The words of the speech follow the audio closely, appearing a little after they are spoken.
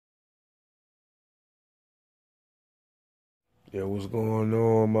Yo, what's going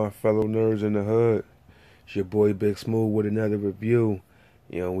on, my fellow nerds in the hood? It's your boy Big Smooth with another review.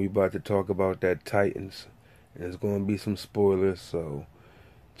 We about to talk about that Titans, and there's gonna be some spoilers, so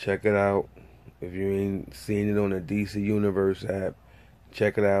check it out. If you ain't seen it on the DC Universe app,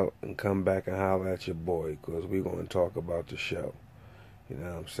 check it out and come back and holler at your boy, cause we gonna talk about the show. You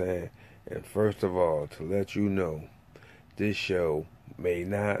know what I'm saying? And first of all, to let you know, this show may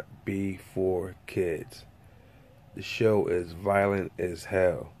not be for kids. The show is violent as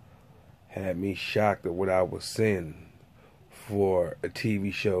hell. Had me shocked at what I was seeing for a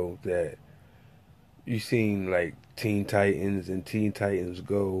TV show that you seen like Teen Titans and Teen Titans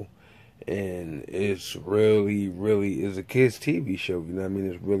Go, and it's really is a kids TV show. You know what I mean?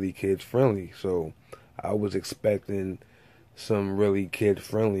 It's really kids friendly. So I was expecting some really kid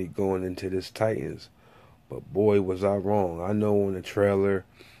friendly going into this Titans, but boy was I wrong. I know on the trailer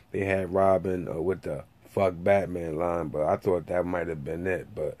they had Robin with the "fuck Batman" line, but I thought that might have been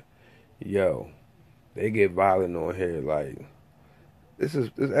it. But yo, they get violent on here. Like this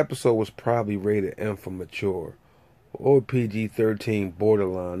episode was probably rated M for mature or PG-13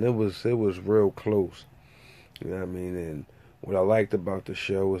 borderline. It was real close. You know what I mean? And what I liked about the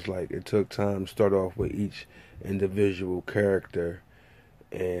show was like it took time to start off with each individual character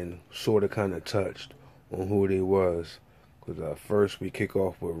and sort of kind of touched on who they was. Because first we kick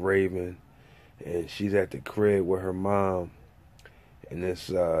off with Raven, and she's at the crib with her mom, and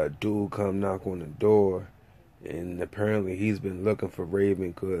this dude come knock on the door, and apparently he's been looking for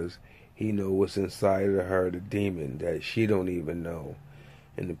Raven because he know what's inside of her, the demon that she don't even know,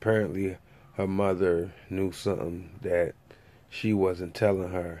 and apparently her mother knew something that she wasn't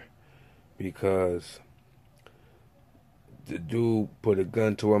telling her, because the dude put a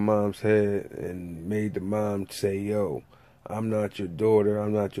gun to her mom's head and made the mom say, "Yo, I'm not your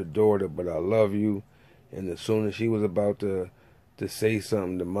daughter, but I love you." And as soon as she was about to say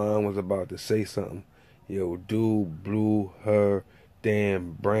something, the mom was about to say something, yo, dude blew her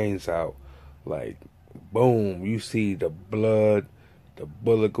damn brains out. Like, boom, you see the blood, the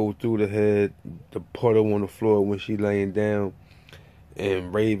bullet go through the head, the puddle on the floor when she laying down,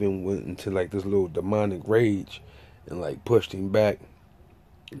 and Raven went into like this little demonic rage and like pushed him back,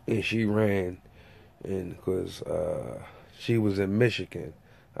 and she ran, and because she was in Michigan,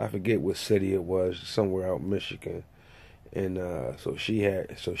 I forget what city it was, somewhere out in Michigan, and so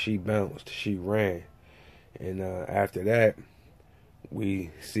she bounced, she ran, and after that we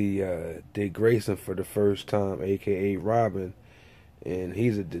see Dick Grayson for the first time, aka Robin, and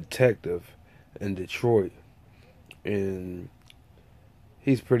he's a detective in Detroit, and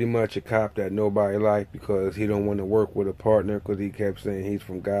he's pretty much a cop that nobody liked because he don't want to work with a partner because he kept saying he's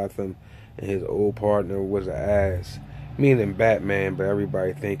from Gotham and his old partner was an ass, meaning Batman, but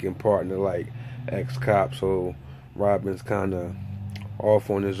everybody thinking partner like ex-cop. So Robin's kind of off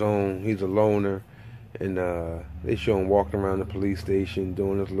on his own. He's a loner, and they show him walking around the police station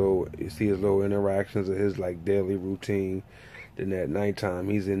doing his little, you see his little interactions of his like daily routine. Then at nighttime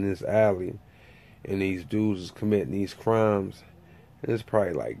he's in this alley, and these dudes is committing these crimes. And there's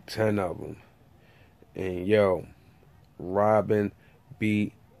probably like 10 of them. And yo, Robin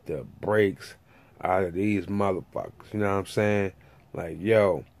beat the brakes out of these motherfuckers. You know what I'm saying? Like,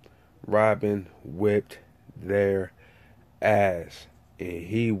 yo, Robin whipped their ass. And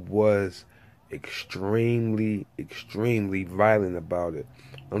he was extremely violent about it.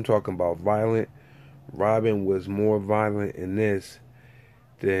 I'm talking about violent. Robin was more violent in this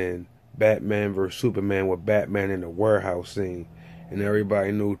than Batman vs. Superman with Batman in the warehouse scene. And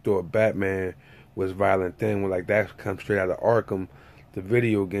everybody thought Batman was violent then. When like that comes straight out of Arkham, the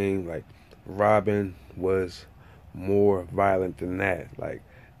video game. Like Robin was more violent than that. Like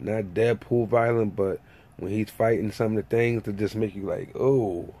not Deadpool violent, but when he's fighting some of the things that just make you like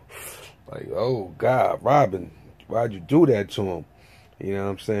oh God, Robin, why'd you do that to him? You know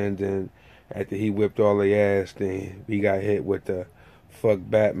what I'm saying? Then after he whipped all their ass, then we got hit with the "fuck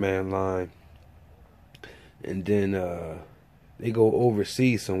Batman" line, and then they go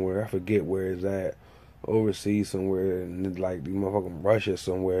overseas somewhere. I forget where it's at. Overseas somewhere, and like the motherfucking Russia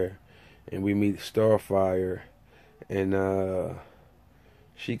somewhere, and we meet Starfire, and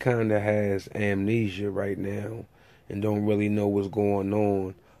she kind of has amnesia right now, and don't really know what's going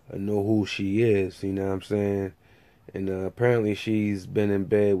on or know who she is. You know what I'm saying? And apparently she's been in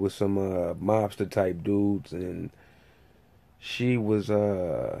bed with some mobster type dudes, and she was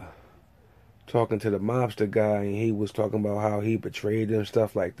talking to the mobster guy, and he was talking about how he betrayed her and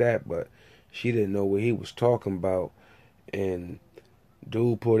stuff like that, but she didn't know what he was talking about. And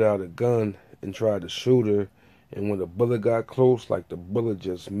dude pulled out a gun and tried to shoot her, and when the bullet got close, like the bullet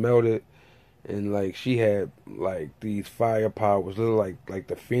just melted, and like she had like these fire powers, little like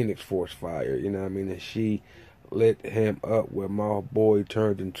the Phoenix Force fire, you know what I mean? And she lit him up where my boy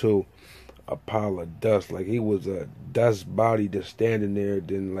turned into a pile of dust, like he was a dust body just standing there.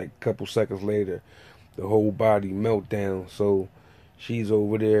 Then like a couple seconds later, the whole body meltdown. So she's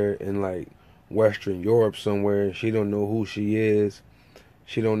over there in like Western Europe somewhere. She don't know who she is.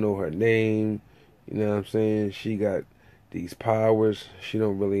 She don't know her name. You know what I'm saying? She got these powers. She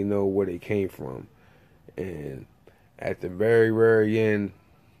don't really know where they came from. And at the very, very end,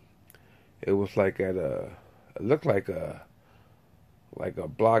 it was like it looked like a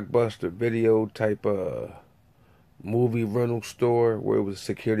Blockbuster video type of movie rental store where it was a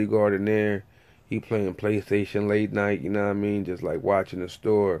security guard in there. He playing PlayStation late night, you know what I mean? Just like watching the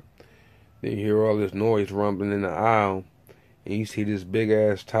store. Then you hear all this noise rumbling in the aisle, and you see this big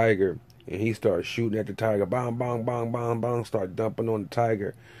ass tiger, and he starts shooting at the tiger. Bang, bang, bang, bang, bang. Start dumping on the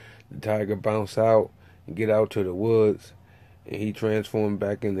tiger. The tiger bounce out and get out to the woods, and he transformed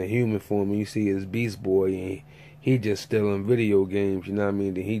back into human form. And you see his Beast Boy, and he just still in video games. You know what I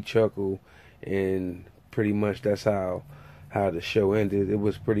mean? Then he chuckled, and pretty much that's how the show ended. It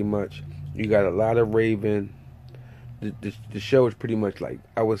was pretty much you got a lot of Raven. The show is pretty much like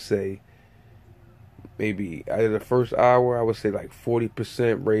I would say maybe out of the first hour, I would say like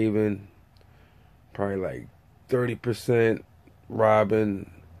 40% Raven, probably like 30%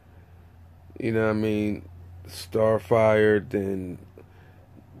 Robin, you know what I mean, Starfire, then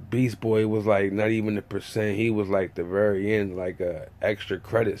Beast Boy was like not even a percent. He was like the very end, like a extra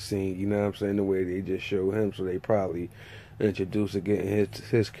credit scene, you know what I'm saying, the way they just show him. So they probably introduce again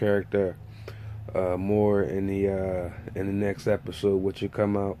his character more in the next episode, which will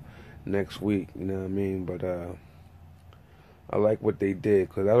come out next week, you know what I mean? But I like what they did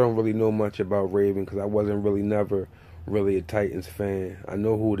because I don't really know much about Raven because I wasn't really never really a Titans fan. I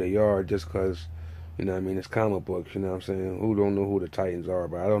know who they are just because, you know what I mean, it's comic books, you know what I'm saying? Who don't know who the Titans are,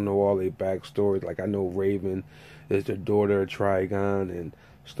 but I don't know all their backstories. Like I know Raven is the daughter of Trigon and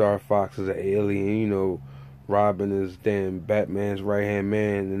Star Fox is an alien, you know, Robin is damn Batman's right hand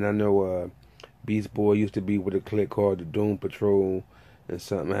man, and I know Beast Boy used to be with a clique called the Doom Patrol, and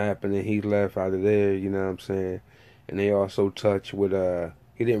something happened and he left out of there, you know what I'm saying? And they also touched with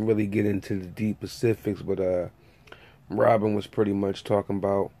he didn't really get into the deep specifics, but Robin was pretty much talking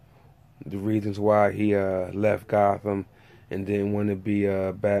about the reasons why he left Gotham and didn't want to be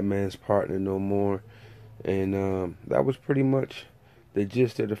Batman's partner no more. And that was pretty much the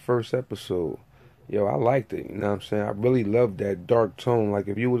gist of the first episode. Yo, I liked it, you know what I'm saying? I really loved that dark tone. Like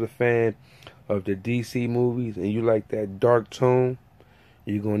if you was a fan of the DC movies and you like that dark tone,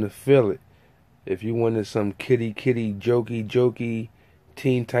 you're going to feel it. If you wanted some kitty jokey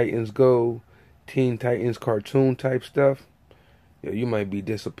Teen Titans Go, Teen Titans cartoon type stuff, you might be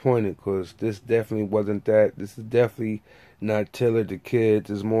disappointed because this definitely wasn't that. This is definitely not tailored to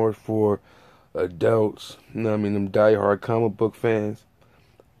kids. It's more for adults. You know what I mean? Them diehard comic book fans.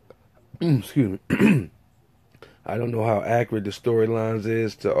 Excuse me. I don't know how accurate the storylines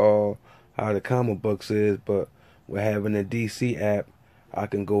is to all how the comic books is, but with having a DC app, I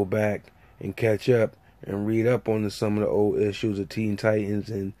can go back and catch up and read up on some of the old issues of Teen Titans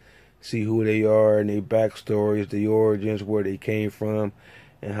and see who they are and their backstories, the origins, where they came from,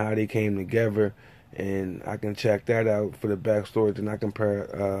 and how they came together. And I can check that out for the backstories, and I can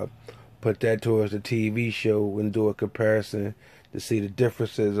put that towards the TV show and do a comparison to see the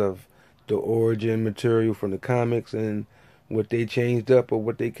differences of the origin material from the comics and what they changed up or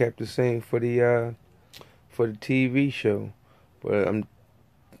what they kept the same for the TV show. But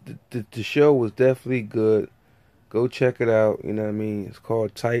the show was definitely good. Go check it out. You know what I mean? It's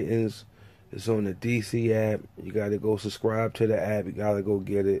called Titans. It's on the DC app. You got to go subscribe to the app. You got to go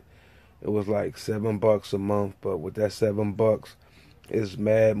get it. It was like $7 a month, but with that $7, it's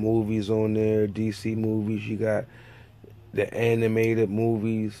mad movies on there. DC movies. You got the animated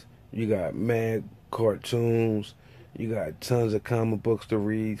movies. You got mad cartoons. You got tons of comic books to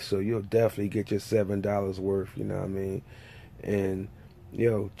read. So you'll definitely get your $7 worth. You know what I mean? And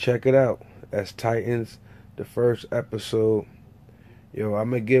yo, check it out. That's Titans, the first episode. Yo, I'm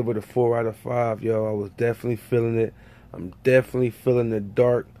gonna give it a 4 out of 5. Yo, I was definitely feeling it. I'm definitely feeling the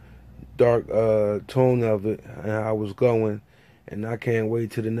dark tone of it and how I was going. And I can't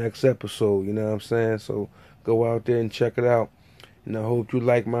wait to the next episode, you know what I'm saying? So go out there and check it out. And I hope you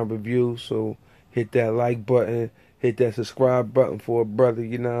like my review. So hit that like button, hit that subscribe button for a brother,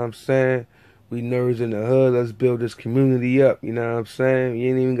 you know what I'm saying? We nerds in the hood, let's build this community up, you know what I'm saying? You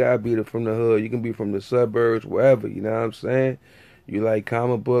ain't even gotta be from the hood. You can be from the suburbs, wherever, you know what I'm saying? You like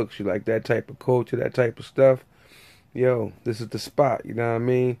comic books, you like that type of culture, that type of stuff. Yo, this is the spot, you know what I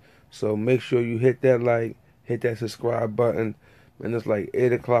mean? So make sure you hit that like, hit that subscribe button. And it's like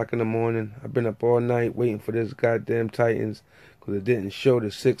 8 o'clock in the morning. I've been up all night waiting for this goddamn Titans because it didn't show to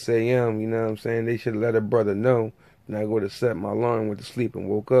 6 a.m. You know what I'm saying? They should let a brother know. And I would have set my alarm, went to sleep and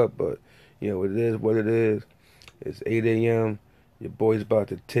woke up. But, you know, it is what it is. It's 8 a.m. Your boy's about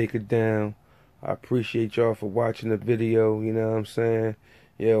to take it down. I appreciate y'all for watching the video. You know what I'm saying?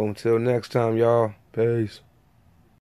 Yo, until next time, y'all. Peace.